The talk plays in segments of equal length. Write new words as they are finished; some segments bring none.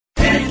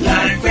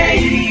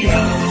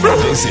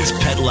This is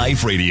Pet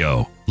Life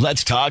Radio.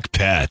 Let's talk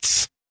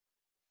pets.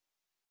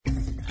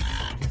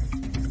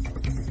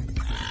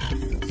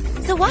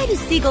 So why do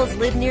seagulls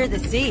live near the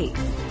sea?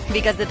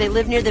 Because if they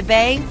lived near the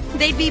bay,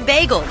 they'd be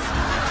bagels.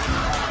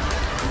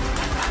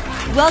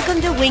 Welcome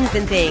to Wings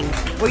and Things,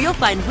 where you'll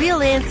find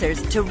real answers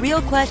to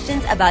real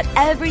questions about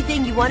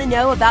everything you want to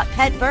know about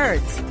pet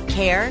birds.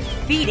 Care,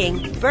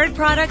 feeding, bird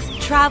products,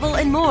 travel,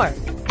 and more.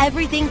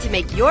 Everything to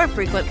make your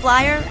frequent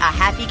flyer a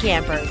happy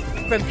camper.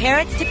 From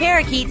parrots to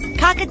parakeets,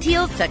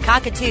 cockatiels to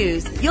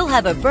cockatoos, you'll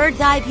have a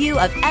bird's eye view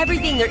of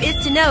everything there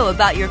is to know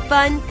about your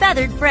fun,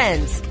 feathered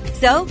friends.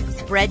 So,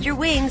 spread your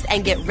wings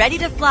and get ready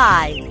to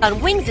fly on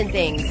Wings and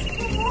Things.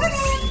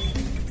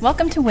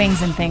 Welcome to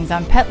Wings and Things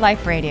on Pet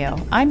Life Radio.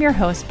 I'm your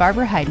host,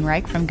 Barbara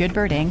Heidenreich from Good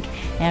Bird Inc.,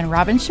 and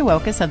Robin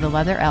Shawokas of the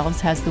Leather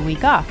Elves has the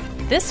week off.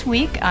 This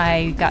week,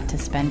 I got to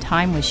spend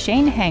time with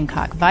Shane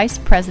Hancock, Vice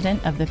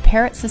President of the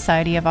Parrot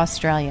Society of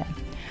Australia.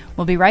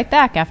 We'll be right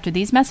back after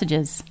these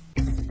messages.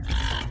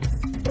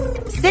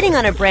 Sitting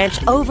on a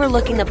branch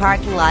overlooking the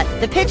parking lot,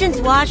 the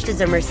pigeons watched as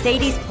a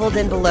Mercedes pulled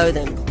in below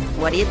them.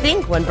 What do you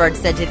think? One bird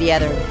said to the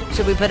other.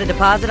 Should we put a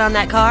deposit on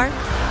that car?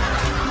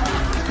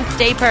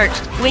 Stay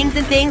perched. Wings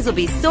and Things will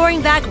be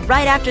soaring back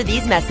right after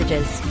these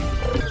messages.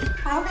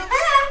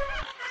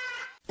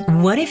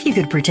 What if you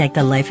could protect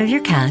the life of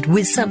your cat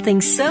with something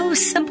so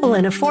simple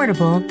and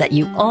affordable that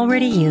you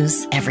already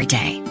use every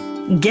day?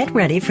 Get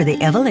ready for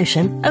the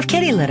evolution of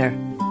kitty litter.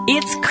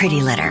 It's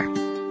Pretty Litter.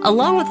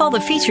 Along with all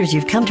the features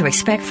you've come to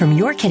expect from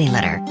your kitty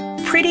litter,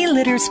 Pretty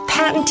Litter's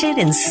patented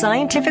and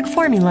scientific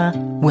formula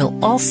will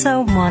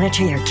also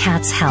monitor your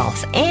cat's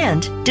health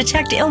and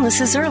detect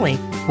illnesses early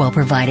while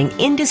providing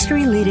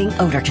industry-leading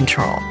odor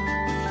control.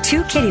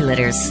 2 kitty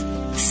litters,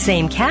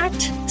 same cat,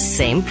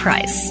 same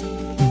price.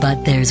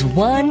 But there's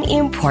one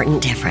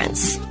important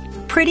difference.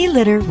 Pretty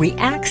Litter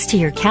reacts to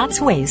your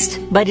cat's waste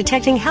by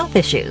detecting health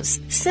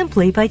issues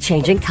simply by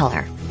changing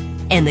color.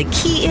 And the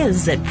key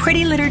is that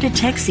Pretty Litter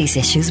detects these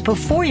issues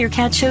before your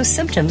cat shows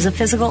symptoms of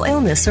physical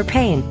illness or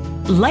pain,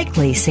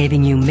 likely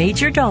saving you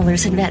major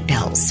dollars in vet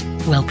bills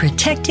while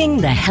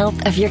protecting the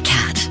health of your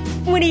cat.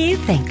 What do you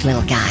think,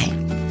 little guy?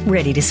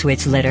 Ready to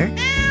switch litter?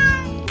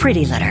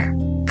 Pretty Litter.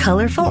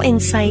 Colorful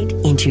insight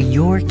into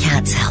your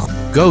cat's health.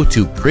 Go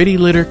to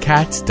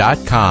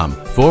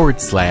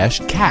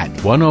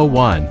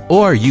prettylittercats.com/cat101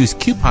 or use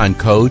coupon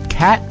code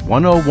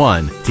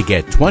CAT101 to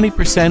get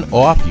 20%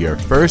 off your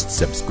first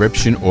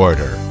subscription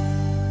order.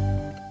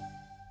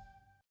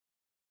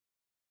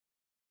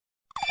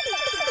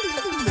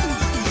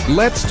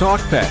 Let's Talk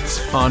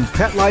Pets on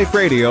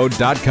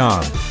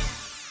PetLifeRadio.com.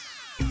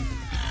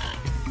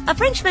 A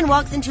Frenchman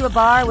walks into a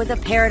bar with a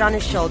parrot on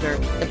his shoulder.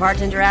 The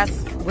bartender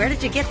asks, "Where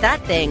did you get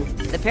that thing?"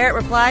 The parrot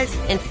replies,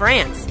 "In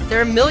France.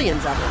 There are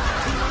millions of them."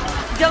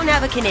 Don't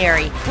have a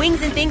canary.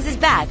 Wings and Things is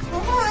back.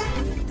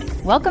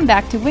 Welcome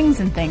back to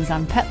Wings and Things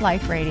on Pet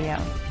Life Radio.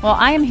 Well,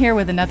 I am here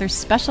with another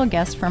special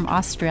guest from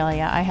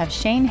Australia. I have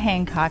Shane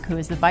Hancock, who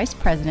is the Vice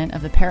President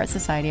of the Parrot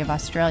Society of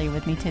Australia,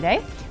 with me today.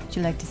 Would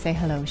you like to say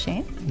hello,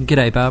 Shane?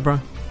 G'day,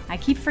 Barbara. I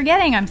keep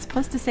forgetting. I'm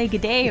supposed to say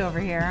g'day over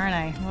here, aren't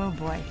I? Oh,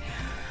 boy.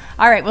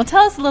 All right, well,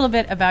 tell us a little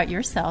bit about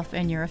yourself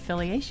and your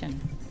affiliation.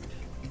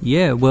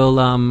 Yeah, well,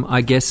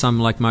 I guess I'm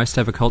like most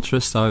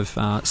aviculturists. I've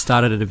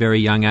started at a very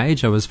young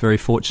age. I was very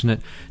fortunate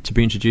to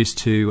be introduced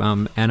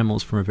to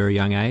animals from a very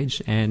young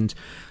age. And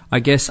I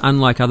guess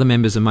unlike other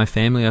members of my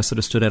family, I sort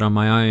of stood out on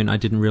my own. I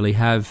didn't really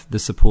have the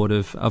support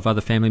of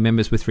other family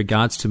members with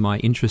regards to my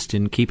interest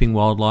in keeping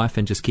wildlife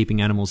and just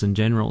keeping animals in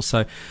general.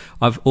 So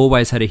I've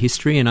always had a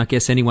history, and I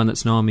guess anyone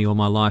that's known me all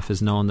my life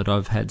has known that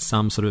I've had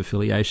some sort of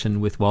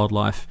affiliation with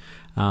wildlife.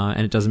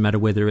 And it doesn't matter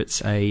whether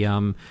it's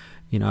a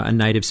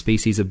native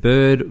species of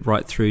bird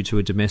right through to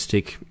a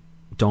domestic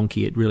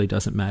donkey. It really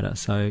doesn't matter.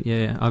 So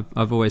yeah,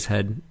 I've always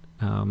had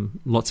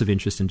lots of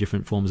interest in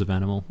different forms of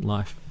animal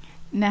life.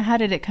 Now, how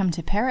did it come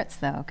to parrots,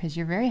 though? Because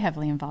you're very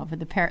heavily involved with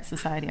the Parrot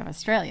Society of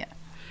Australia.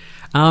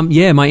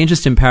 My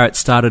interest in parrots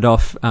started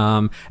off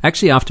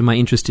actually after my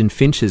interest in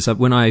finches.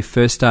 When I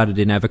first started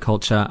in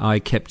aviculture, I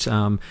kept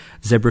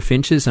zebra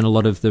finches and a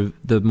lot of the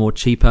more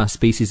cheaper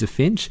species of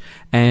finch.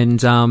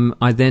 And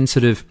I then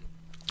sort of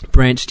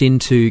branched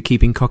into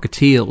keeping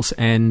cockatiels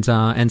and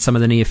some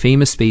of the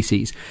Neophema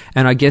species.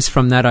 And I guess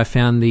from that I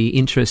found the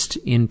interest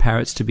in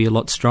parrots to be a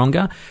lot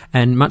stronger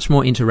and much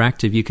more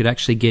interactive. You could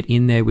actually get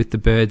in there with the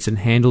birds and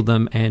handle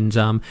them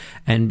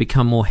and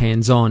become more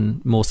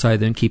hands-on, more so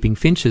than keeping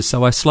finches.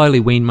 So I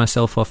slowly weaned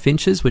myself off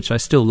finches, which I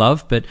still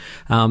love, but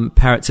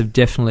parrots have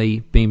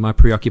definitely been my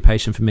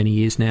preoccupation for many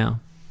years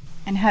now.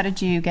 And how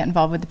did you get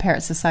involved with the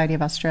Parrot Society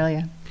of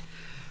Australia?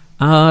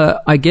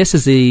 I guess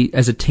as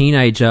a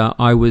teenager,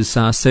 I was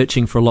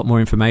searching for a lot more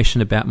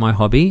information about my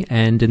hobby,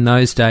 and in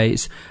those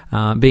days,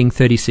 being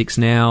 36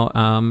 now,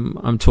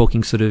 I'm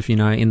talking sort of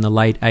in the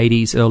late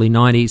 80s, early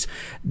 90s,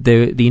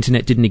 the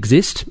internet didn't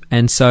exist,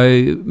 and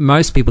so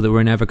most people that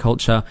were in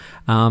aviculture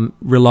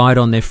relied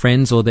on their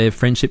friends or their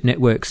friendship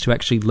networks to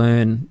actually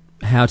learn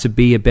how to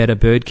be a better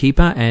bird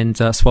keeper and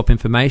swap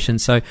information.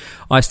 So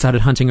I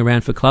started hunting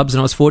around for clubs, and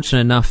I was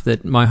fortunate enough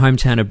that my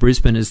hometown of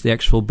Brisbane is the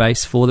actual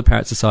base for the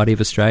Parrot Society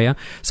of Australia.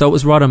 So it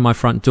was right on my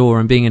front door,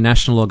 and being a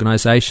national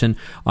organisation,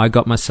 I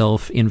got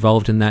myself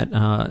involved in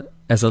that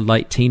as a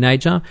late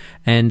teenager,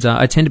 and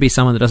I tend to be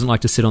someone that doesn't like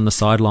to sit on the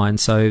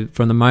sidelines. So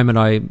from the moment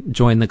I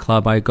joined the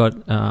club, I got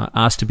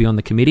asked to be on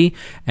the committee,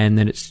 and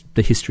then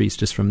the history is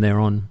just from there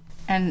on.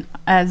 And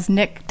as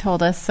Nick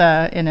told us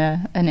in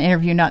an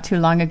interview not too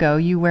long ago,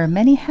 you wear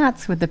many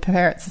hats with the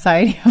Parrot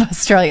Society of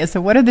Australia. So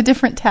what are the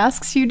different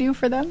tasks you do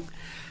for them?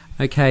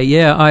 Okay,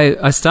 yeah,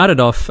 I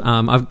started off,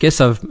 I guess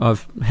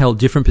I've held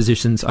different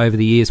positions over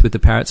the years with the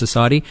Parrot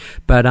Society,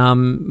 but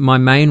my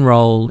main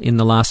role in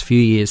the last few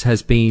years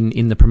has been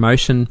in the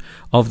promotion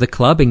of the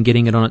club and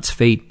getting it on its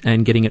feet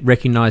and getting it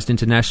recognised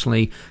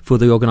internationally for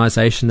the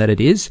organisation that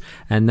it is,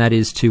 and that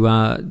is to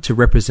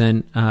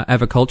represent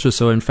aviculture,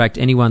 so in fact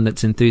anyone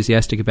that's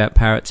enthusiastic about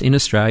parrots in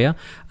Australia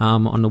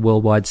on the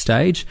worldwide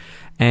stage.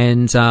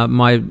 And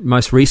my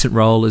most recent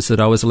role is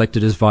that I was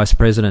elected as Vice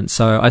President.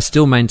 So I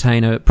still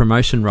maintain a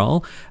promotion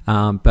role,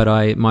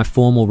 but my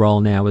formal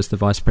role now is the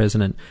Vice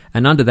President.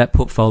 And under that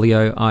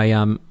portfolio,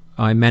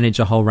 I manage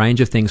a whole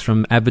range of things,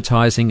 from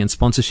advertising and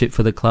sponsorship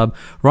for the club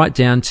right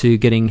down to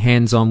getting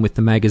hands-on with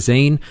the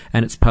magazine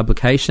and its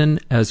publication,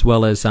 as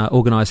well as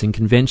organising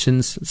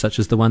conventions such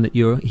as the one that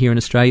you're here in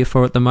Australia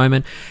for at the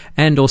moment,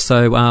 and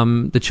also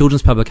the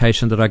children's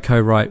publication that I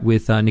co-write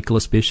with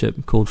Nicholas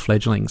Bishop called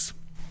Fledglings.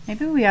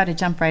 Maybe we ought to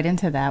jump right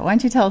into that. Why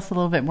don't you tell us a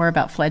little bit more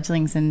about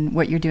Fledglings and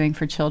what you're doing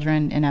for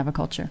children in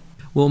aviculture?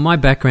 Well, my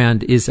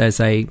background is as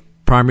a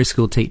primary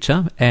school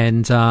teacher,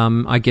 and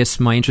I guess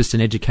my interest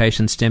in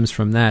education stems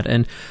from that.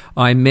 And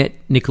I met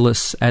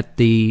Nicholas at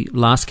the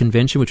last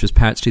convention, which was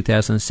Parrots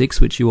 2006,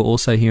 which you were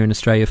also here in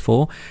Australia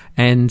for.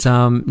 And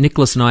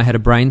Nicholas and I had a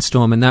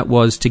brainstorm, and that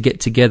was to get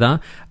together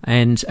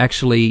and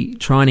actually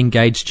try and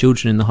engage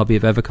children in the hobby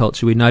of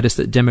aviculture. We noticed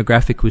that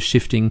demographic was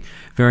shifting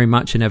very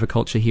much in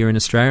aviculture here in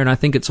Australia, and I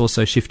think it's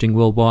also shifting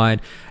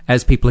worldwide.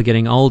 As people are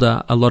getting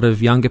older, a lot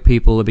of younger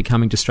people are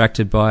becoming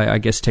distracted by, I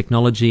guess,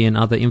 technology and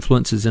other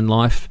influences in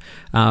life.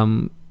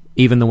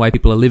 Even the way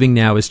people are living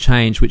now has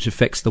changed, which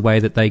affects the way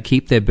that they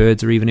keep their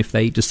birds, or even if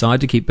they decide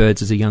to keep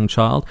birds as a young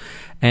child.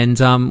 And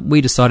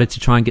we decided to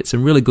try and get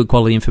some really good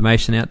quality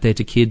information out there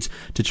to kids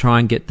to try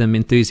and get them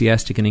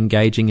enthusiastic and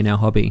engaging in our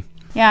hobby.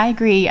 Yeah, I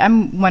agree.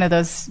 I'm one of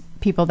those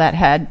people that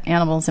had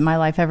animals in my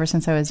life ever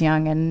since I was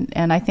young,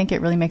 and I think it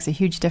really makes a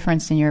huge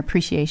difference in your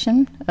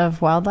appreciation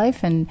of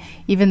wildlife. And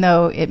even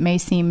though it may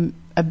seem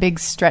a big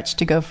stretch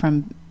to go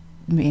from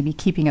maybe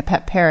keeping a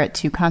pet parrot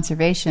to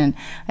conservation,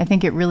 I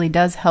think it really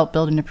does help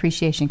build an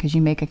appreciation, because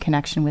you make a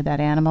connection with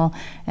that animal,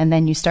 and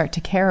then you start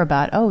to care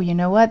about, oh, you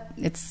know what,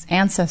 its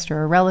ancestor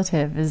or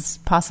relative is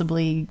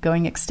possibly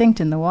going extinct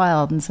in the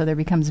wild, and so there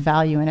becomes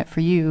value in it for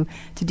you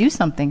to do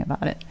something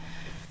about it.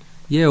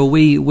 Yeah, well,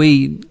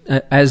 we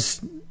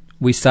as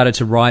we started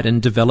to write and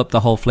develop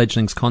the whole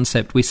Fledglings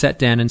concept, we sat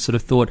down and sort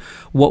of thought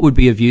what would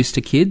be of use to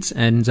kids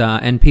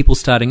and people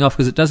starting off,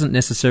 because it doesn't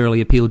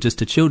necessarily appeal just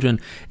to children.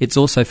 It's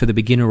also for the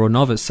beginner or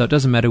novice. So it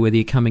doesn't matter whether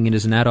you're coming in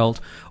as an adult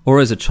or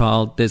as a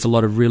child. There's a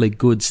lot of really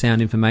good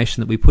sound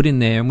information that we put in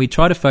there, and we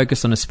try to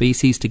focus on a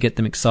species to get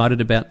them excited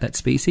about that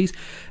species.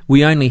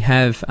 We only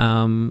have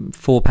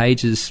 4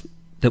 pages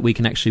that we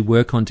can actually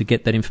work on to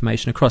get that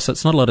information across. So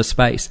it's not a lot of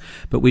space,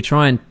 but we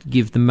try and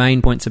give the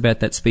main points about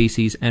that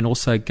species and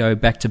also go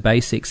back to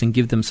basics and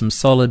give them some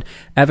solid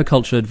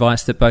aviculture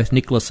advice that both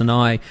Nicholas and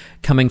I,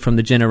 coming from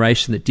the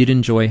generation that did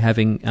enjoy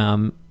having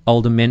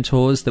older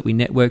mentors that we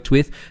networked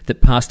with,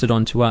 that passed it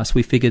on to us.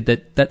 We figured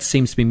that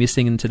seems to be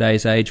missing in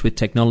today's age with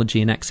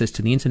technology and access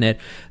to the internet,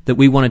 that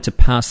we wanted to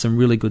pass some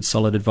really good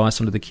solid advice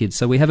onto the kids.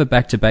 So we have a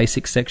back to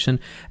basics section,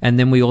 and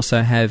then we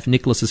also have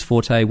Nicholas's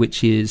forte,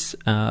 which is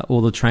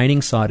all the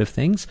training side of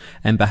things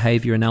and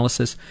behavior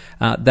analysis.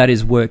 That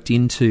is worked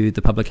into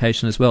the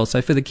publication as well.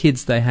 So for the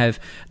kids, they have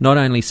not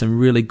only some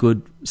really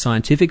good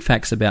scientific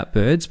facts about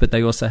birds, but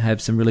they also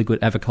have some really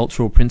good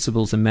avicultural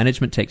principles and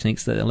management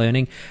techniques that they're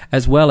learning,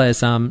 as well as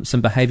some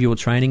behavioural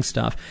training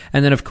stuff.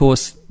 And then, of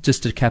course,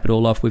 just to cap it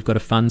all off, we've got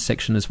a fun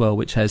section as well,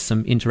 which has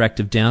some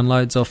interactive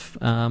downloads off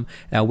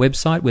our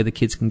website, where the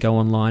kids can go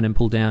online and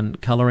pull down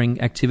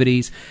colouring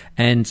activities,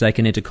 and they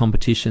can enter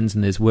competitions,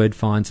 and there's word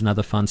finds and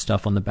other fun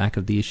stuff on the back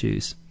of the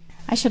issues.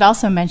 I should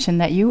also mention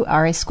that you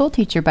are a school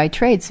teacher by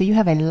trade, so you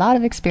have a lot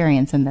of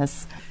experience in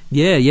this.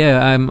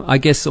 Yeah. I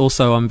guess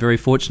also I'm very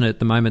fortunate at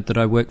the moment that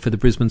I work for the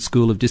Brisbane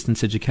School of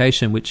Distance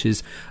Education, which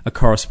is a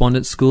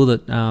correspondence school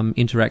that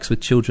interacts with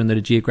children that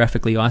are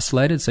geographically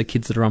isolated, so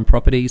kids that are on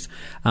properties,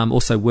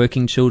 also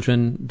working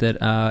children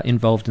that are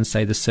involved in,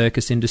 say, the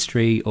circus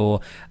industry,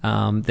 or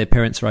their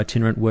parents are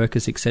itinerant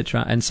workers,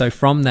 etc. And so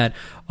from that,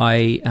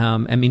 I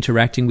am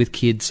interacting with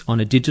kids on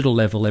a digital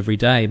level every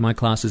day. My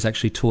class is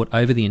actually taught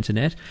over the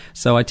internet,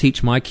 so I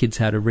teach my kids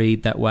how to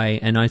read that way.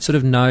 And I sort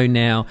of know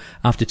now,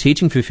 after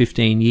teaching for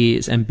 15 years,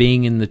 years, and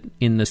being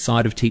in the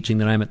side of teaching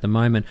that I am at the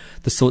moment,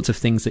 the sorts of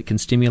things that can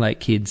stimulate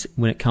kids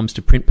when it comes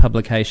to print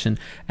publication.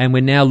 And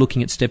we're now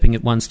looking at stepping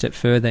it one step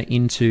further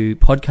into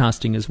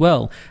podcasting as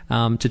well,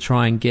 to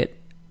try and get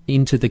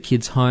into the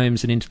kids'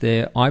 homes and into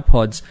their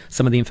iPods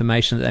some of the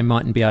information that they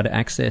mightn't be able to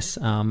access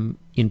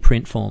in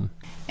print form.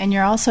 And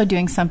you're also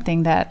doing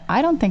something that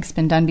I don't think's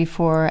been done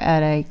before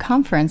at a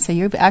conference. So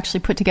you've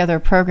actually put together a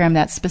program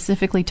that's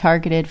specifically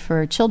targeted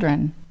for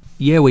children.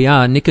 Yeah, we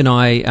are. Nick and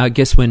I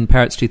guess when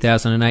Parrots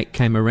 2008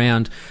 came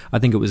around, I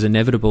think it was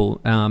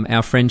inevitable.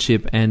 Our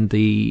friendship and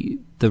the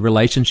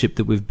relationship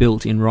that we've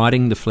built in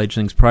writing the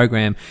Fledglings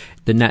program,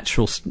 the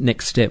natural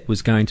next step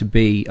was going to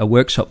be a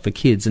workshop for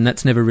kids, and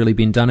that's never really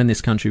been done in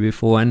this country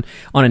before. And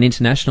on an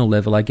international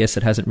level, I guess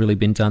it hasn't really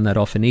been done that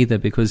often either,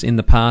 because in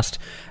the past,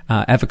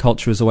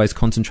 aviculture has always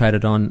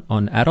concentrated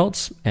on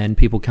adults and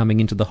people coming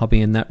into the hobby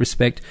in that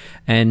respect,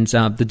 and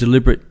the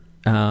deliberate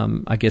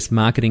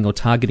marketing or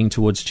targeting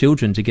towards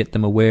children to get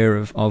them aware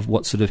of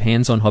what sort of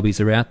hands-on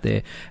hobbies are out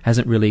there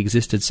hasn't really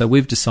existed. So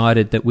we've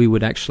decided that we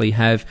would actually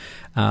have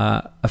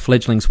a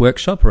fledglings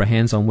workshop or a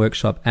hands-on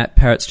workshop at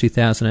Parrots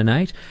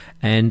 2008.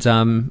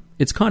 And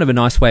it's kind of a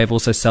nice way of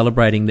also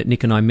celebrating that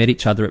Nick and I met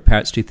each other at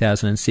Parrots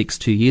 2006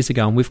 2 years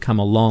ago, and we've come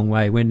a long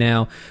way.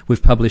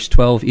 We've published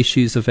 12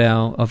 issues of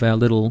our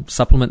little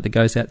supplement that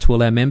goes out to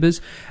all our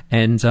members,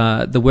 and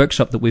the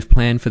workshop that we've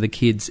planned for the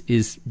kids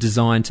is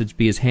designed to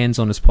be as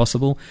hands-on as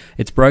possible.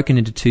 It's broken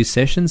into 2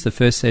 sessions. The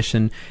first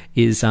session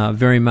is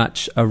very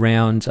much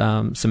around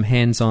some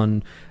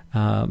hands-on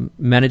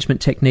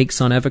management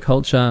techniques on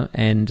aviculture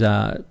and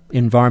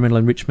environmental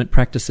enrichment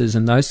practices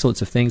and those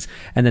sorts of things.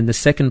 And then the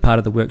second part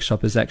of the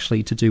workshop is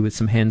actually to do with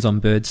some hands-on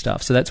bird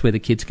stuff. So that's where the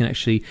kids can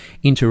actually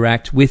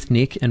interact with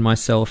Nick and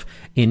myself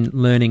in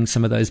learning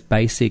some of those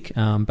basic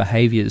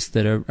behaviours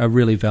that are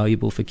really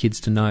valuable for kids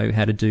to know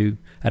how to do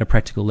at a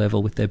practical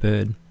level with their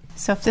bird.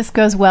 So if this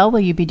goes well, will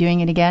you be doing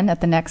it again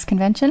at the next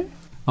convention?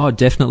 Oh,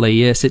 definitely,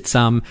 yes. It's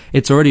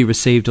already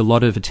received a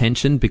lot of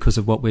attention because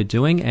of what we're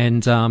doing,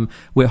 and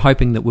we're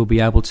hoping that we'll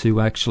be able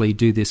to actually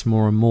do this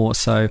more and more.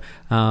 So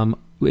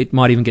it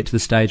might even get to the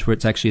stage where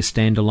it's actually a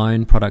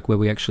standalone product where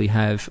we actually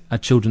have a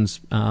children's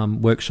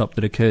workshop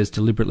that occurs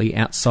deliberately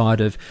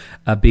outside of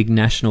a big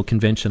national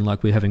convention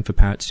like we're having for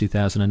Parrots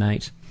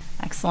 2008.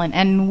 Excellent.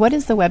 And what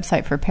is the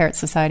website for Parrot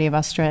Society of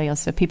Australia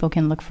so people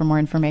can look for more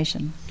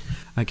information?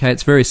 Okay,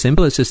 it's very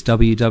simple. It's just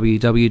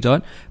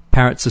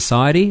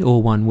www.parrotsociety,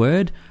 or one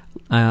word,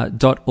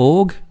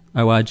 .org.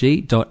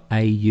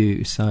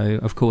 org.au. So,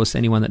 of course,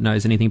 anyone that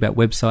knows anything about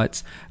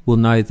websites will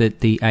know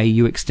that the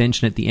AU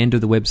extension at the end of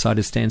the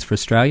website stands for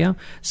Australia.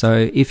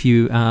 So if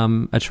you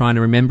are trying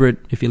to remember it,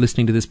 if you're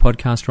listening to this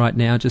podcast right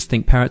now, just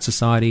think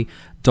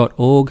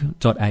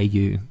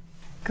parrotsociety.org.au.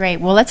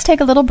 Great. Well, let's take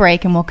a little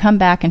break and we'll come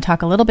back and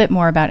talk a little bit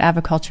more about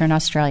aviculture in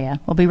Australia.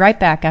 We'll be right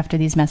back after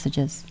these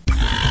messages.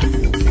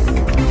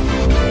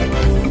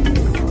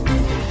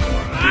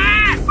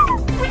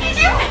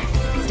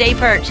 Stay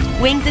perched.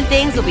 Wings and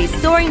Things will be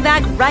soaring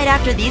back right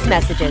after these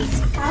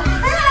messages.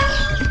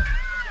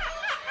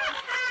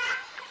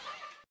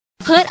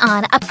 Put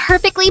on a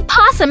perfectly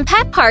possum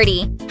pet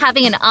party.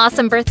 Having an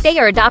awesome birthday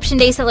or adoption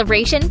day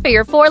celebration for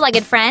your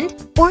four-legged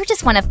friend? Or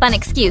just want a fun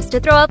excuse to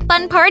throw a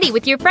fun party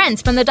with your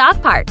friends from the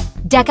dog park?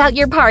 Deck out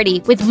your party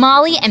with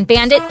Molly and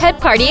Bandit Pet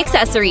Party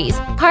accessories.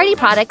 Party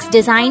products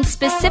designed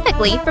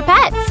specifically for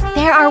pets.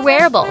 There are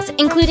wearables,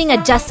 including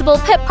adjustable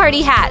pet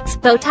party hats,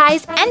 bow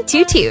ties, and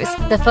tutus.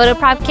 The photo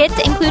prop kits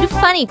include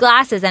funny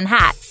glasses and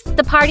hats.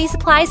 The party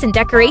supplies and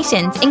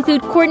decorations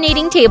include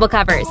coordinating table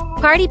covers,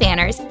 party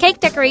banners, cake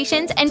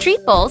decorations, and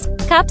treat bowls,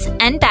 cups,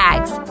 and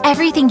bags.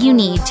 Everything you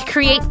need to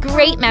create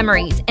great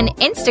memories and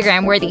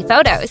Instagram-worthy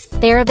photos.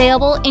 They're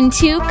available in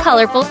 2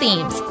 colorful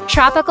themes,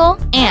 tropical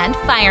and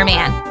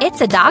fireman.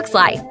 It's a dog's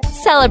life.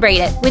 Celebrate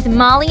it with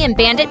Molly and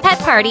Bandit Pet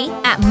Party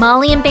at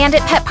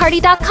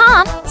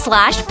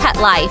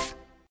mollyandbanditpetparty.com/petlife.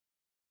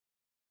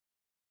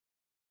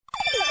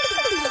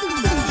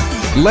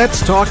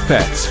 Let's Talk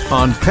Pets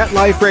on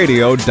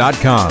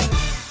PetLifeRadio.com.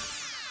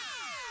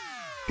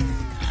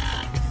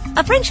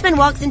 A Frenchman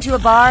walks into a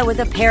bar with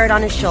a parrot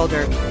on his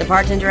shoulder. The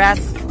bartender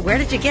asks, "Where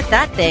did you get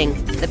that thing?"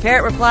 The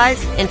parrot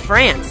replies, "In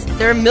France.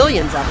 There are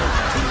millions of them."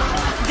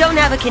 Don't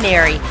have a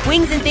canary.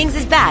 Wings and Things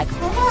is back.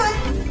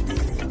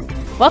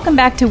 Welcome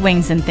back to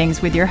Wings and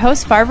Things with your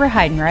host Barbara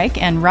Heidenreich,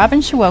 and Robin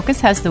Shawokas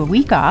has the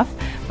week off,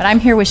 but I'm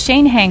here with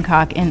Shane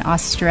Hancock in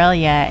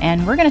Australia,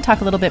 and we're going to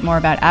talk a little bit more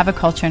about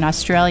aviculture in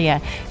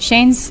Australia.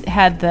 Shane's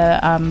had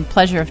the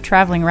pleasure of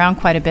traveling around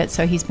quite a bit,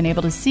 so he's been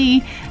able to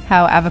see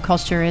how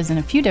aviculture is in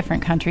a few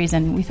different countries,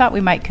 and we thought we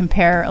might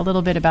compare a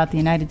little bit about the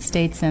United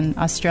States and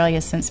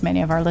Australia since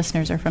many of our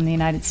listeners are from the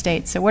United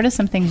States. So what are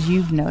some things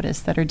you've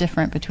noticed that are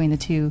different between the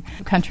two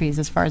countries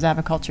as far as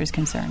aviculture is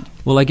concerned?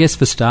 Well, I guess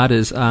for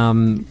starters,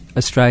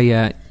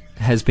 Australia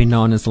has been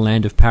known as the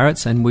land of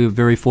parrots, and we were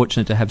very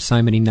fortunate to have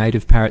so many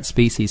native parrot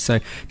species. So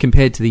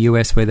compared to the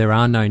US, where there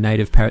are no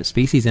native parrot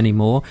species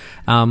anymore,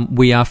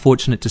 we are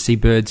fortunate to see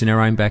birds in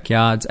our own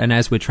backyards and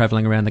as we're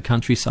travelling around the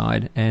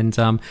countryside. And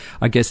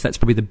I guess that's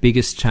probably the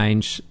biggest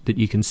change that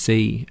you can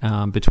see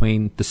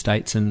between the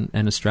States and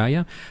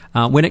Australia.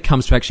 When it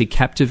comes to actually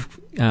captive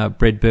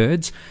bred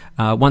birds,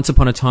 once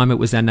upon a time it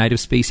was our native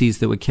species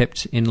that were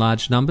kept in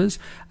large numbers,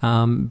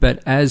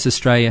 but as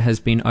Australia has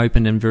been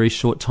open in very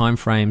short time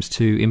frames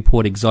to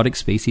import exotic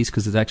species,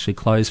 because it's actually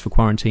closed for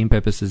quarantine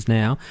purposes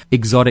now,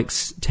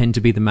 exotics tend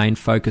to be the main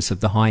focus of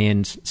the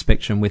high-end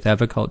spectrum with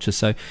aviculture.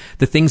 So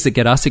the things that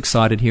get us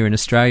excited here in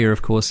Australia,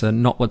 of course, are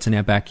not what's in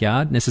our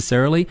backyard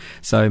necessarily.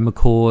 So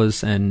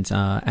macaws and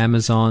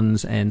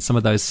Amazons and some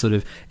of those sort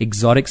of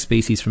exotic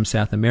species from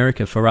South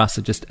America for us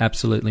are just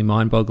absolutely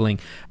mind-boggling.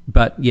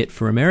 But yet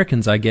for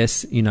Americans, I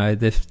guess, you know,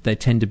 they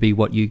tend to be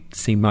what you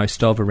see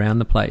most of around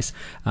the place.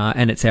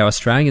 And it's our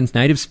Australians'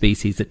 native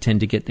species that tend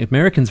to get the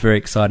Americans very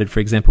excited, for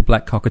example,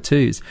 black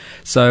cockatoos.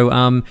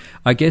 So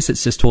I guess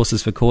it's just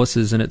horses for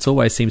courses, and it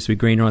always seems to be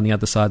greener on the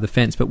other side of the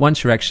fence. But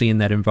once you're actually in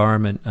that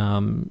environment,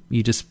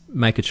 you just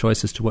make a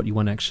choice as to what you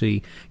want to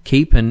actually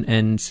keep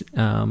and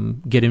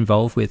get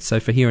involved with. So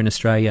for here in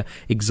Australia,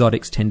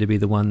 exotics tend to be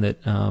the one that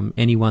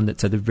anyone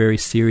that's at a very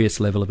serious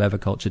level of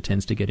aviculture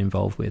tends to get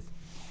involved with.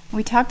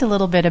 We talked a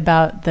little bit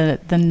about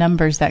the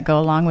numbers that go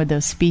along with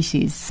those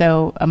species.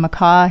 So a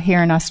macaw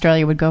here in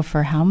Australia would go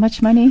for how much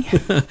money?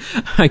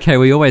 Okay,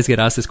 we always get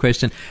asked this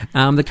question.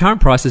 The current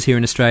prices here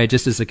in Australia,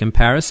 just as a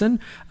comparison,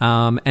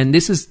 and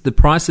the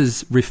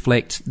prices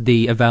reflect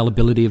the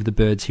availability of the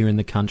birds here in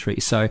the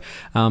country. So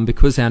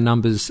because our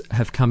numbers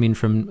have come in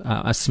from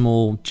a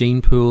small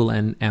gene pool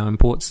and our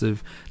imports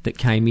that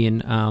came in,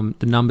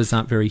 the numbers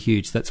aren't very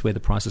huge. That's where the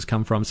prices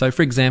come from. So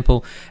for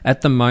example,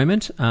 at the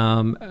moment,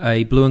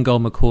 a blue and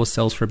gold macaw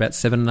sells for about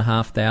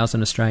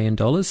 $7,500 Australian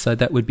dollars, so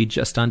that would be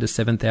just under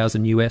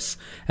 $7,000 US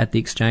at the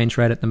exchange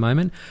rate at the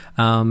moment.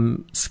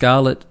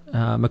 Scarlet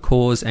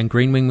macaws and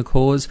green-winged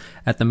macaws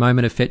at the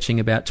moment are fetching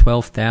about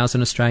 $12,000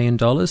 Australian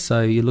dollars,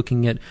 so you're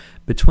looking at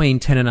between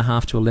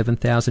 $10,500 to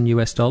 $11,000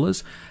 US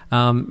dollars.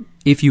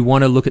 If you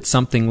want to look at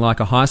something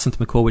like a hyacinth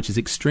macaw, which is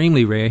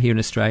extremely rare here in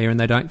Australia, and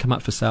they don't come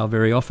up for sale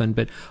very often,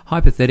 but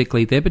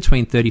hypothetically they're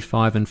between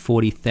 $35,000 and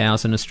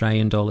 $40,000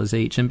 Australian dollars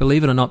each. And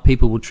believe it or not,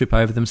 people will trip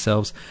over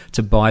themselves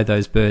to buy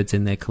those birds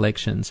in their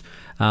collections.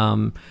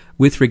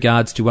 With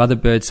regards to other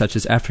birds such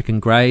as African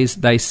greys,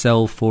 they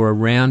sell for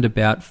around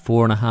about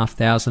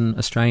 $4,500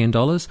 Australian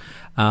dollars.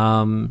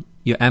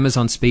 Your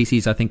Amazon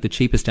species, I think the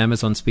cheapest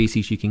Amazon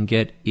species you can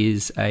get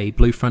is a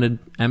blue-fronted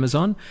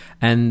Amazon,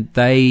 and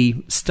they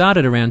start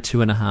at around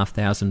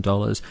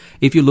 $2,500.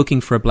 If you're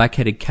looking for a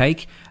black-headed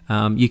cake,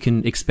 you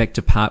can expect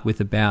to part with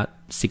about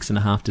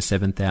 $6,500 to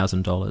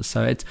 $7,000.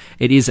 So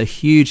it is a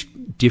huge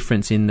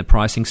difference in the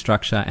pricing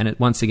structure, and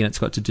once again, it's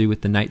got to do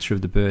with the nature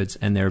of the birds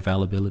and their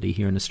availability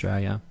here in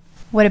Australia.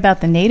 What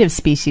about the native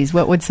species?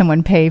 What would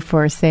someone pay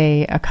for,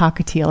 say, a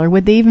cockatiel, or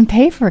would they even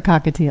pay for a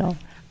cockatiel?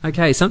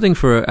 Okay, something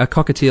for a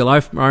cockatiel.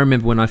 I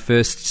remember when I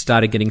first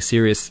started getting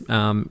serious in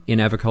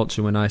aviculture,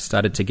 when I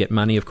started to get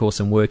money, of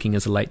course, and working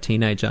as a late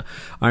teenager.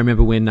 I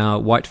remember when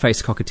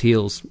white-faced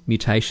cockatiels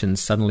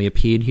mutations suddenly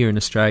appeared here in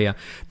Australia.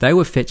 They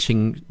were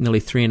fetching nearly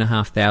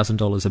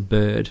 $3,500 a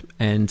bird,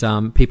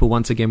 and people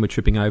once again were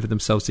tripping over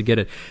themselves to get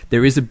it.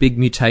 There is a big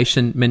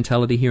mutation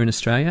mentality here in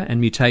Australia, and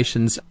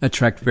mutations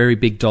attract very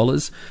big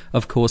dollars,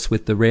 of course,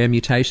 with the rare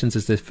mutations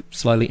as they're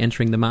slowly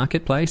entering the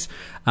marketplace.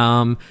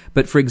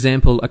 But for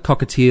example, a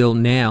cockatiel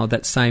now,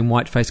 that same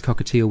white-faced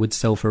cockatiel would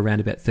sell for around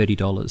about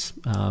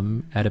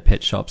 $30 at a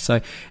pet shop. So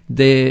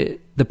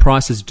the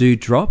prices do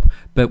drop,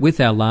 but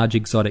with our large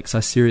exotics, I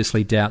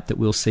seriously doubt that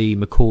we'll see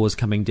macaws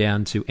coming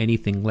down to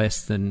anything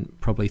less than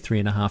probably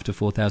 $3,500 to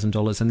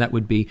 $4,000, and that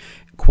would be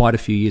quite a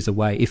few years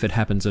away if it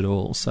happens at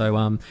all.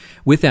 So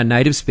with our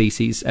native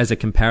species, as a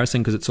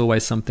comparison, because it's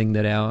always something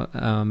that our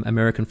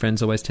American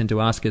friends always tend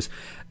to ask us,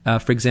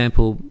 for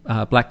example,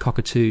 black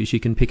cockatoos, you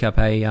can pick up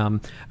a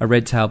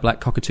red-tailed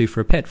black cockatoo for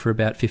a pet for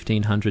about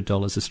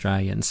 $1,500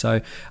 Australian.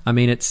 So, I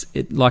mean,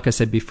 like I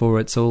said before,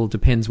 it all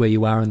depends where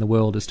you are in the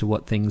world as to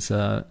what things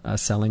are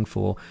selling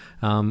for.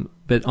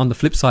 But on the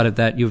flip side of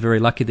that, you're very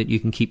lucky that you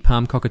can keep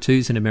palm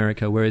cockatoos in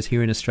America, whereas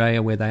here in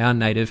Australia, where they are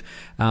native,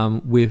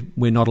 we're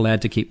not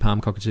allowed to keep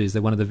palm cockatoos.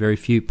 They're one of the very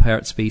few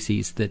parrot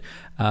species that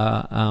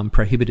are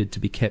prohibited to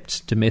be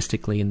kept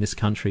domestically in this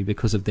country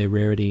because of their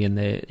rarity and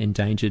their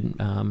endangered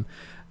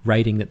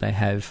rating that they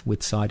have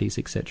with CITES,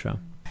 etc.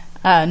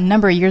 A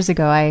number of years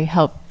ago, I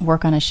helped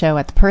work on a show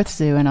at the Perth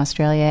Zoo in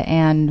Australia,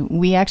 and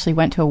we actually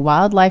went to a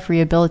wildlife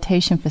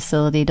rehabilitation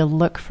facility to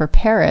look for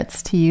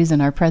parrots to use in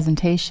our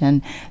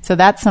presentation. So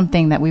that's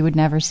something that we would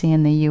never see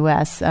in the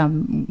U.S.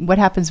 What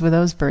happens with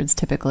those birds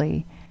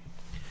typically?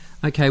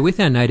 Okay, with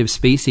our native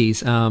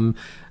species,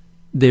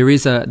 there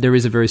is a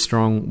very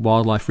strong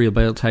wildlife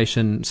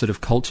rehabilitation sort of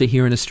culture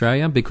here in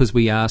Australia because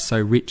we are so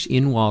rich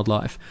in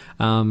wildlife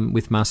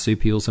with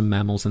marsupials and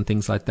mammals and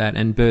things like that.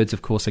 And birds,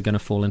 of course, are going to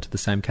fall into the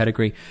same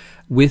category.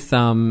 With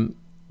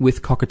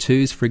with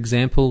cockatoos, for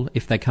example,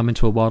 if they come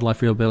into a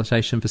wildlife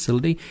rehabilitation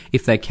facility,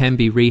 if they can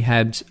be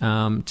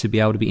rehabbed to be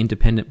able to be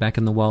independent back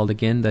in the wild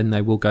again, then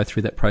they will go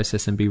through that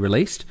process and be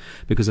released,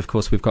 because of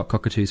course we've got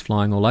cockatoos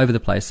flying all over the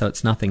place, so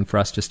it's nothing for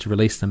us just to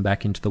release them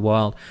back into the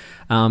wild.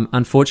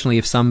 Unfortunately,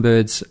 if some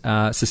birds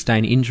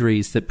sustain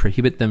injuries that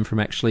prohibit them from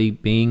actually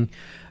being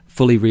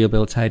fully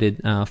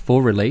rehabilitated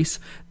for release,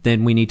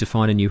 then we need to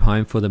find a new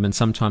home for them, and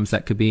sometimes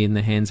that could be in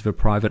the hands of a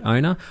private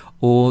owner,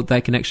 or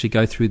they can actually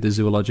go through the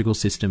zoological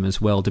system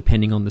as well,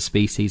 depending on the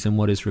species and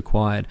what is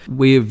required.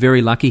 We are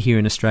very lucky here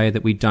in Australia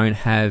that we don't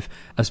have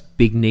a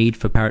big need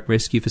for parrot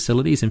rescue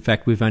facilities. In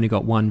fact, we've only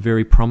got one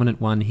very prominent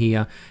one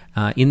here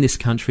in this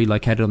country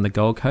located on the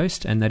Gold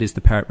Coast, and that is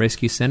the Parrot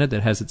Rescue Centre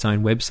that has its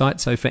own website.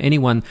 So for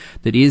anyone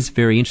that is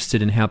very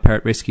interested in how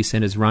parrot rescue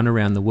centres run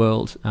around the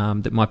world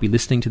that might be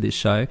listening to this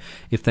show,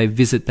 if they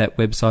visit that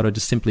website or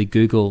just simply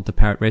Google the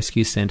Parrot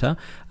Rescue Centre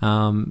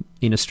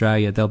in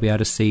Australia, they'll be able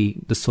to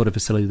see the sort of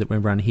facility that we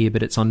run here,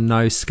 but it's on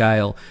no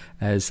scale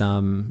as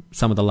some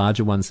of the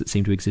larger ones that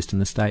seem to exist in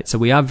the States. So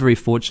we are very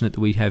fortunate that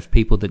we have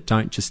people that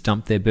don't just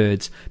dump their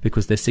birds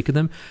because they're sick of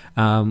them.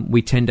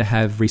 We tend to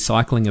have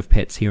recycling of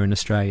pets here in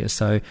Australia.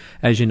 So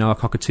as you know, a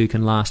cockatoo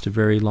can last a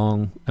very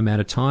long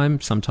amount of time,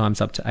 sometimes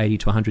up to 80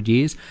 to 100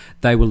 years.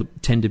 They will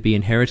tend to be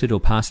inherited or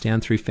passed down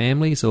through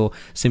families, or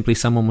simply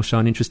someone will show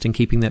an interest in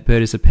keeping that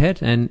bird as a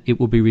pet, and it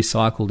will be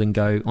recycled and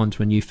go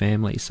onto a new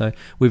family. So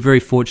we're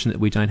very fortunate that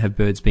we don't have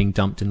birds being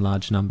dumped in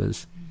large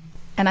numbers.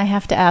 And I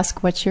have to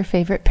ask, what's your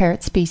favorite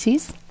parrot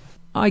species?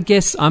 I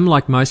guess I'm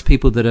like most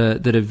people that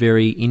are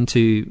very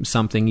into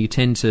something. You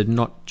tend to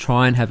not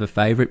try and have a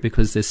favourite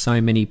because there's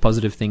so many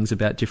positive things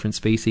about different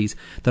species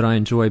that I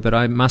enjoy. But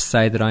I must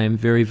say that I am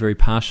very, very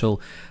partial.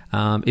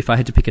 If I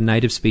had to pick a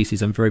native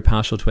species, I'm very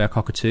partial to our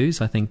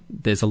cockatoos. I think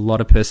there's a lot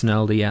of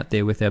personality out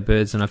there with our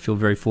birds, and I feel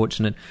very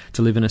fortunate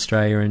to live in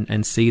Australia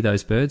and see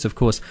those birds. Of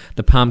course,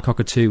 the palm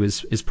cockatoo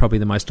is probably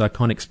the most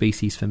iconic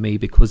species for me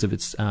because of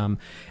its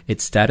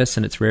status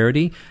and its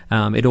rarity.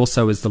 It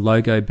also is the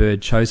logo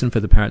bird chosen for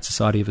the Parrot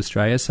Society of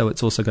Australia, so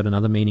it's also got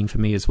another meaning for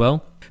me as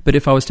well. But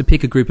if I was to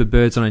pick a group of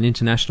birds on an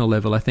international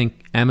level, I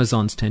think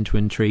Amazons tend to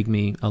intrigue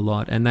me a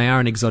lot, and they are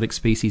an exotic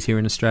species here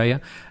in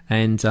Australia,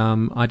 and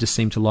I just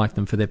seem to like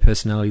them for their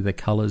personality, their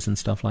colours and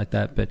stuff like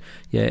that. But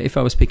yeah, if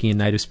I was picking a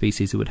native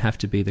species, it would have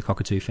to be the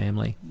cockatoo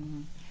family.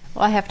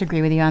 Well, I have to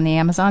agree with you on the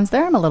Amazons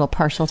there. I'm a little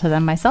partial to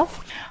them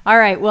myself. All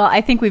right, well,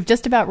 I think we've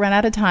just about run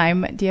out of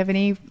time. Do you have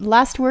any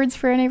last words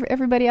for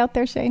everybody out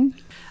there, Shane?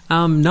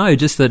 No,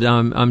 just that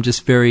I'm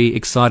just very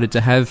excited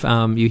to have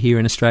you here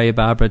in Australia,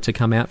 Barbara, to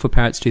come out for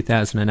Parrots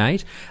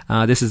 2008.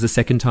 This is the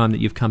second time that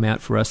you've come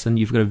out for us, and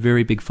you've got a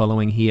very big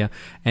following here.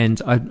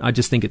 And I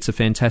just think it's a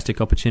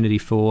fantastic opportunity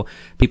for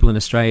people in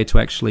Australia to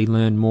actually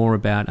learn more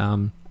about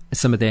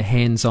some of their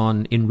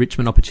hands-on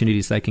enrichment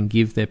opportunities they can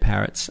give their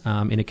parrots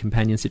in a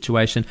companion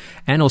situation,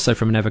 and also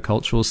from an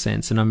avicultural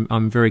sense. And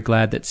I'm very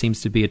glad that seems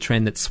to be a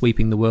trend that's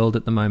sweeping the world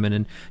at the moment.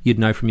 And you'd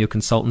know from your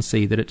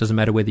consultancy that it doesn't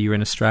matter whether you're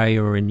in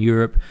Australia or in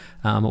Europe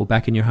or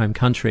back in your home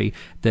country,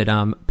 that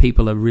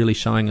people are really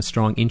showing a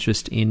strong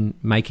interest in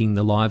making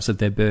the lives of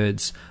their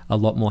birds a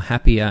lot more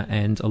happier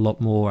and a lot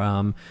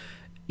more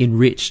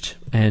enriched,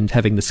 and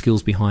having the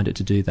skills behind it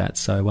to do that.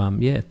 So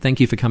thank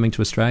you for coming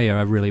to Australia.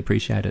 I really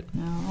appreciate it.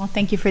 Well,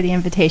 thank you for the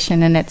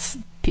invitation, and it's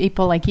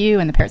people like you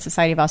and the Parrot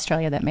Society of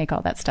Australia that make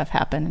all that stuff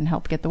happen and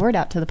help get the word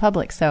out to the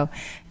public. So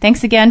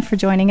thanks again for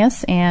joining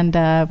us, and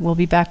we'll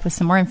be back with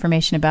some more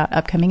information about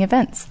upcoming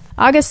events.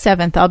 August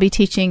 7th, I'll be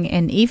teaching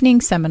an evening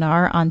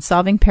seminar on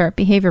solving parrot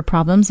behavior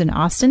problems in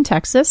Austin,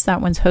 Texas.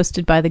 That one's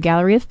hosted by the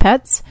Gallery of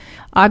Pets.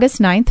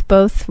 August 9th,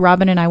 both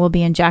Robin and I will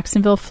be in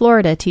Jacksonville,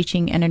 Florida,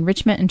 teaching an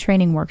enrichment and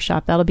training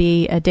workshop. That'll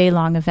be a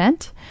day-long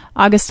event.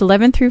 August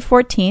 11th through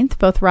 14th,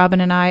 both Robin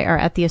and I are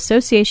at the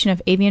Association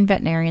of Avian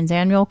Veterinarians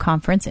annual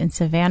conference in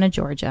Savannah,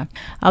 Georgia.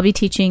 I'll be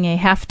teaching a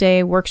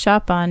half-day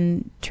workshop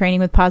on training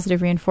with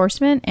positive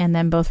reinforcement, and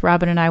then both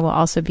Robin and I will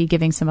also be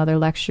giving some other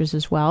lectures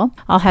as well.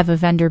 I'll have a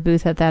vendor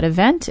booth at that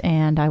event,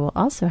 and I will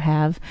also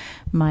have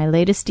my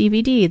latest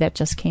DVD that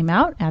just came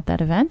out at that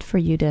event for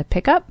you to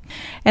pick up.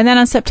 And then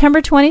on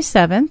September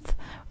 27th,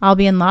 I'll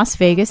be in Las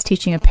Vegas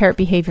teaching a parrot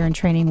behavior and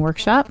training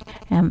workshop.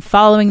 And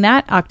following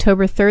that,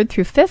 October 3rd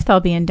through 5th, I'll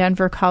be in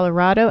Denver,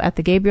 Colorado at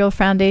the Gabriel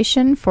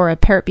Foundation for a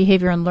parrot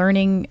behavior and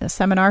learning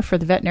seminar for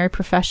the veterinary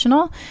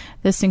professional.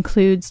 This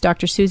includes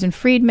Dr. Susan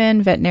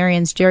Friedman,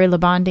 veterinarians Jerry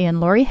Labonde and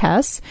Lori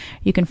Hess.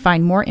 You can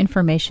find more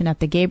information at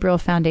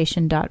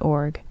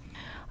thegabrielfoundation.org.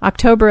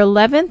 October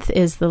 11th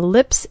is the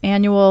LIPS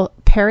annual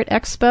Parrot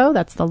Expo.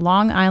 That's the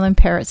Long Island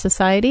Parrot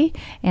Society.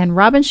 And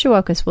Robin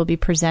Shawokas will be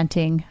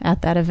presenting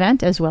at that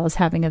event, as well as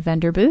having a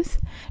vendor booth.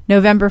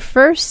 November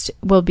 1st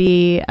will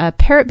be a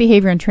parrot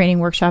behavior and training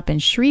workshop in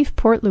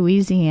Shreveport,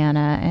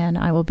 Louisiana. And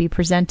I will be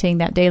presenting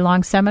that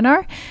day-long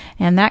seminar.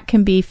 And that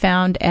can be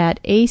found at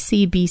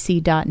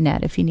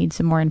acbc.net if you need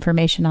some more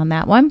information on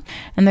that one.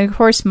 And then, of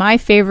course, my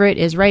favorite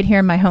is right here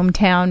in my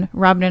hometown.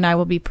 Robin and I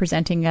will be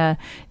presenting a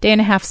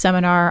day-and-a-half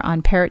seminar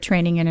on parrot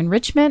training and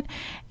enrichment.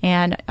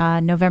 And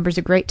November's a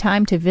a great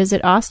time to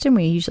visit Austin.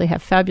 We usually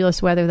have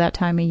fabulous weather that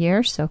time of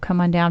year, so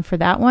come on down for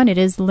that one. It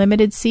is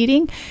limited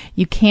seating.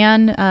 You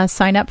can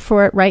sign up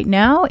for it right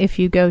now. If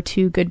you go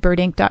to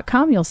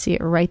goodbirdinc.com, you'll see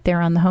it right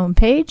there on the home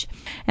page.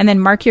 And then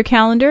mark your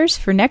calendars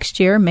for next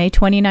year, May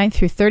 29th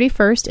through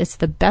 31st. It's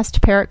the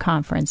Best Parrot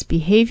Conference,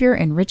 Behavior,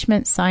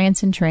 Enrichment,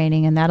 Science, and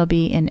Training, and that'll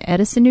be in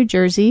Edison, New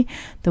Jersey.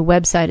 The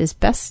website is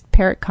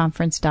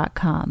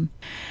bestparrotconference.com.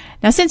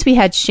 Now, since we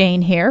had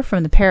Shane here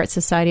from the Parrot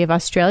Society of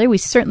Australia, we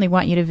certainly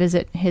want you to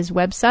visit his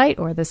website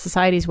or the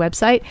Society's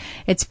website.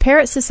 It's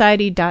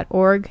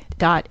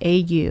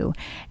parrotsociety.org.au.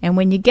 And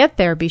when you get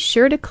there, be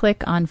sure to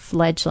click on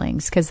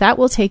Fledglings, because that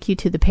will take you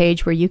to the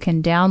page where you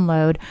can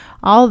download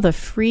all the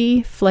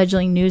free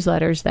fledgling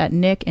newsletters that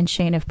Nick and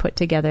Shane have put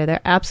together.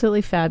 They're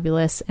absolutely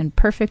fabulous and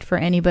perfect for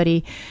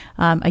anybody,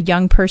 a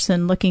young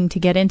person looking to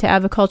get into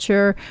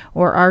aviculture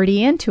or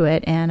already into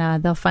it,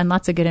 and they'll find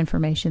lots of good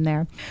information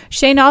there.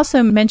 Shane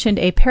also mentioned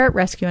a parrot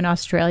rescue in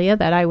Australia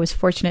that I was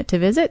fortunate to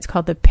visit. It's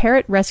called the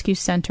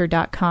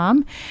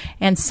parrotrescuecenter.com,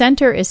 and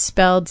center is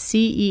spelled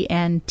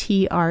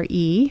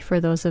C-E-N-T-R-E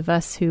for those of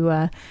us who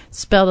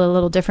spelled it a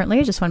little differently.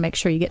 I just want to make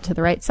sure you get to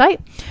the right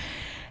site.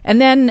 And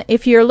then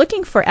if you're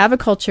looking for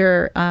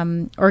aviculture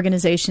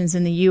organizations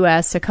in the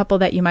U.S., a couple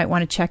that you might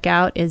want to check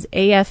out is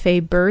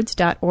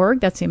afabirds.org.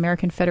 That's the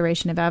American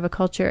Federation of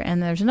Aviculture.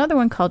 And there's another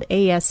one called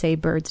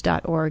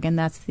asabirds.org, and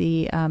that's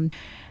the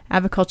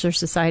Aviculture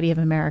Society of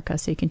America.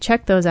 So you can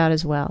check those out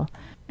as well.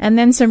 And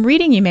then some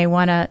reading you may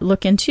want to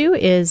look into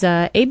is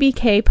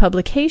ABK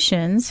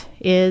Publications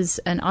is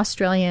an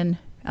Australian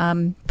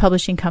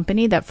publishing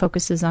company that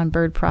focuses on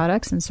bird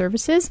products and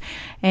services.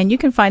 And you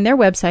can find their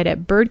website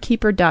at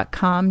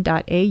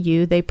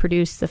birdkeeper.com.au. They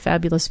produce the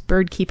fabulous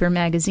Birdkeeper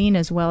magazine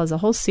as well as a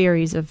whole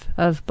series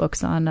of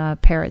books on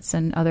parrots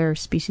and other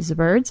species of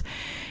birds.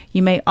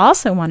 You may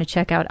also want to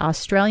check out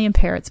Australian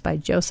Parrots by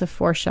Joseph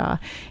Forshaw.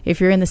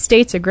 If you're in the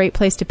States, a great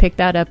place to pick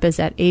that up is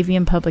at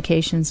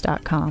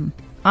avianpublications.com.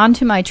 On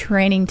to my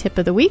training tip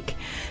of the week.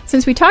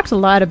 Since we talked a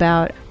lot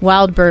about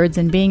wild birds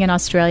and being in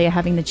Australia,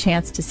 having the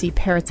chance to see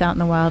parrots out in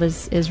the wild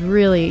is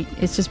really,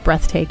 it's just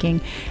breathtaking.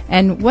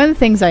 And one of the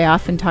things I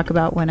often talk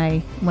about when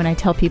I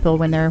tell people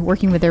when they're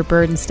working with their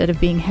bird, instead of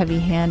being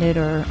heavy-handed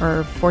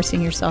or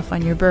forcing yourself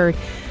on your bird,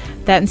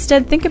 that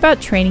instead think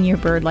about training your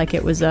bird like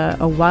it was a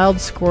wild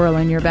squirrel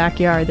in your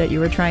backyard that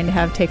you were trying to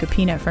have take a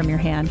peanut from your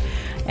hand.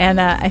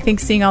 And I think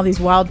seeing all these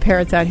wild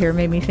parrots out here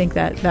made me think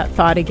that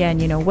thought again.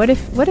 You know, what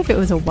if it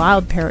was a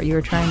wild parrot you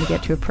were trying to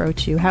get to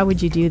approach you? How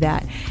would you do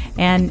that?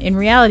 And in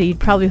reality, you'd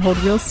probably hold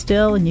real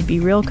still and you'd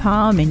be real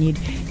calm and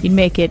you'd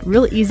make it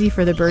real easy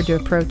for the bird to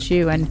approach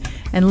you. And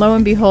lo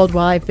and behold,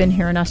 while I've been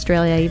here in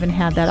Australia, I even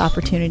had that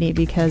opportunity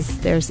because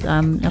there's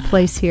a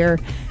place here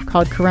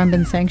called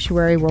Currumbin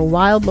Sanctuary where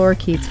wild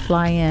lorikeets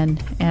fly in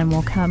and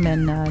will come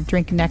and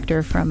drink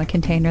nectar from a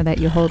container that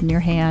you hold in your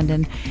hand.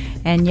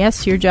 And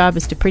yes, your job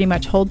is to pretty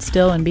much hold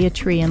still and be a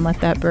tree and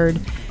let that bird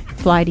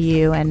fly to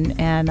you. And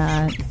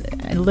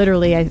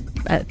literally, I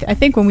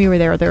think when we were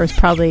there was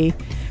probably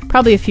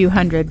a few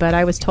hundred, but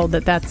I was told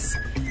that that's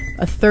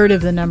a third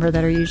of the number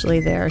that are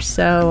usually there.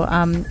 So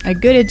a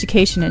good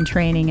education and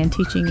training and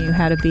teaching you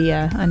how to be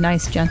a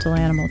nice, gentle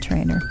animal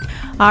trainer.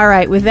 All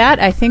right, with that,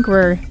 I think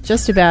we're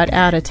just about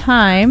out of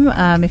time.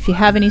 If you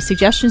have any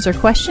suggestions or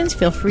questions,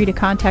 feel free to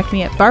contact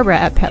me at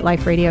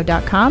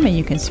barbara@petliferadio.com, and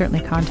you can certainly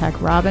contact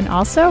Robin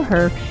also.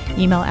 Her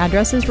email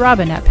address is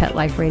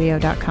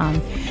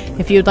robin@petliferadio.com.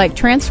 If you'd like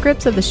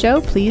transcripts of the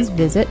show, please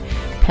visit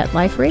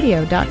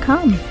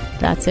petliferadio.com.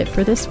 That's it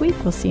for this week.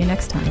 We'll see you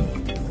next time.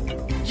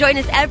 Join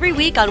us every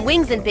week on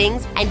Wings and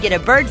Things and get a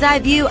bird's eye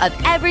view of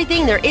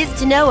everything there is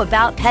to know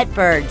about pet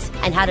birds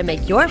and how to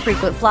make your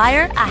frequent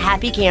flyer a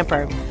happy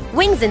camper.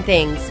 Wings and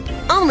Things,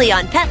 only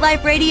on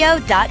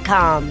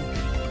PetLifeRadio.com.